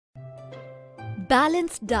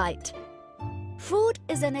Balanced diet. Food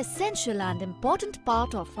is an essential and important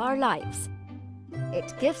part of our lives.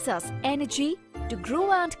 It gives us energy to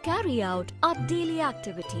grow and carry out our daily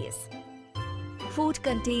activities. Food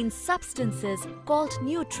contains substances called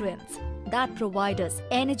nutrients that provide us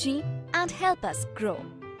energy and help us grow.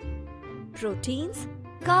 Proteins,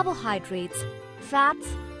 carbohydrates, fats,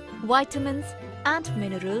 vitamins and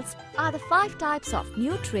minerals are the 5 types of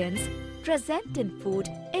nutrients present in food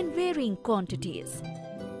in varying quantities.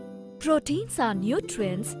 Proteins are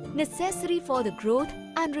nutrients necessary for the growth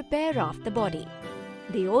and repair of the body.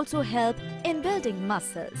 They also help in building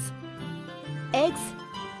muscles. Eggs,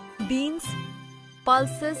 beans,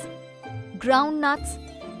 pulses, groundnuts,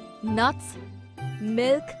 nuts,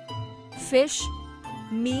 milk, fish,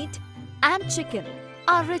 meat and chicken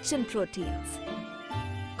are rich in proteins.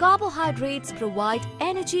 Carbohydrates provide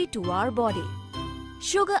energy to our body.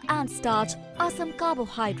 Sugar and starch are some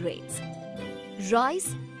carbohydrates.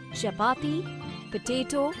 Rice, chapati,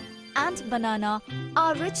 potato and banana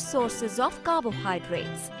are rich sources of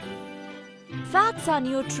carbohydrates. Fats are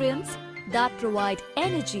nutrients that provide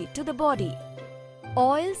energy to the body.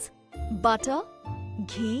 Oils, butter,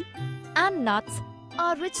 ghee and nuts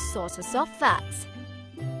are rich sources of fats.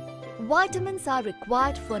 Vitamins are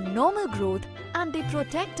required for normal growth and they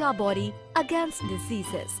protect our body against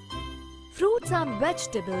diseases. Fruits and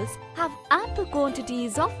vegetables have ample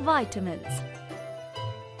quantities of vitamins.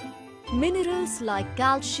 Minerals like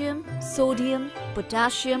calcium, sodium,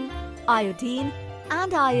 potassium, iodine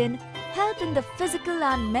and iron help in the physical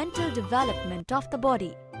and mental development of the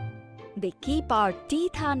body. They keep our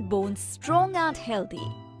teeth and bones strong and healthy.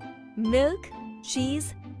 Milk,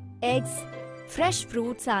 cheese, eggs, fresh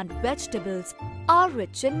fruits and vegetables are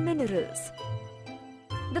rich in minerals.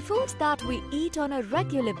 The foods that we eat on a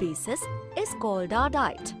regular basis is called our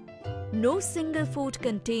diet. No single food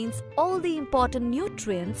contains all the important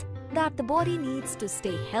nutrients that the body needs to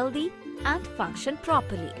stay healthy and function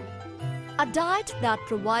properly. A diet that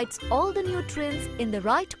provides all the nutrients in the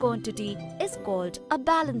right quantity is called a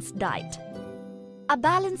balanced diet. A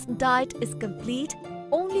balanced diet is complete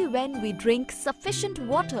only when we drink sufficient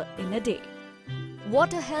water in a day.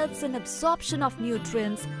 Water helps in absorption of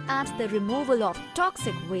nutrients and the removal of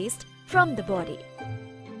toxic waste from the body.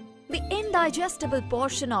 The indigestible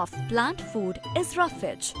portion of plant food is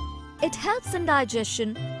roughage. It helps in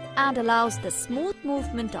digestion and allows the smooth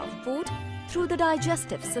movement of food through the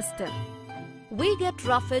digestive system. We get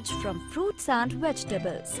roughage from fruits and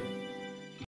vegetables.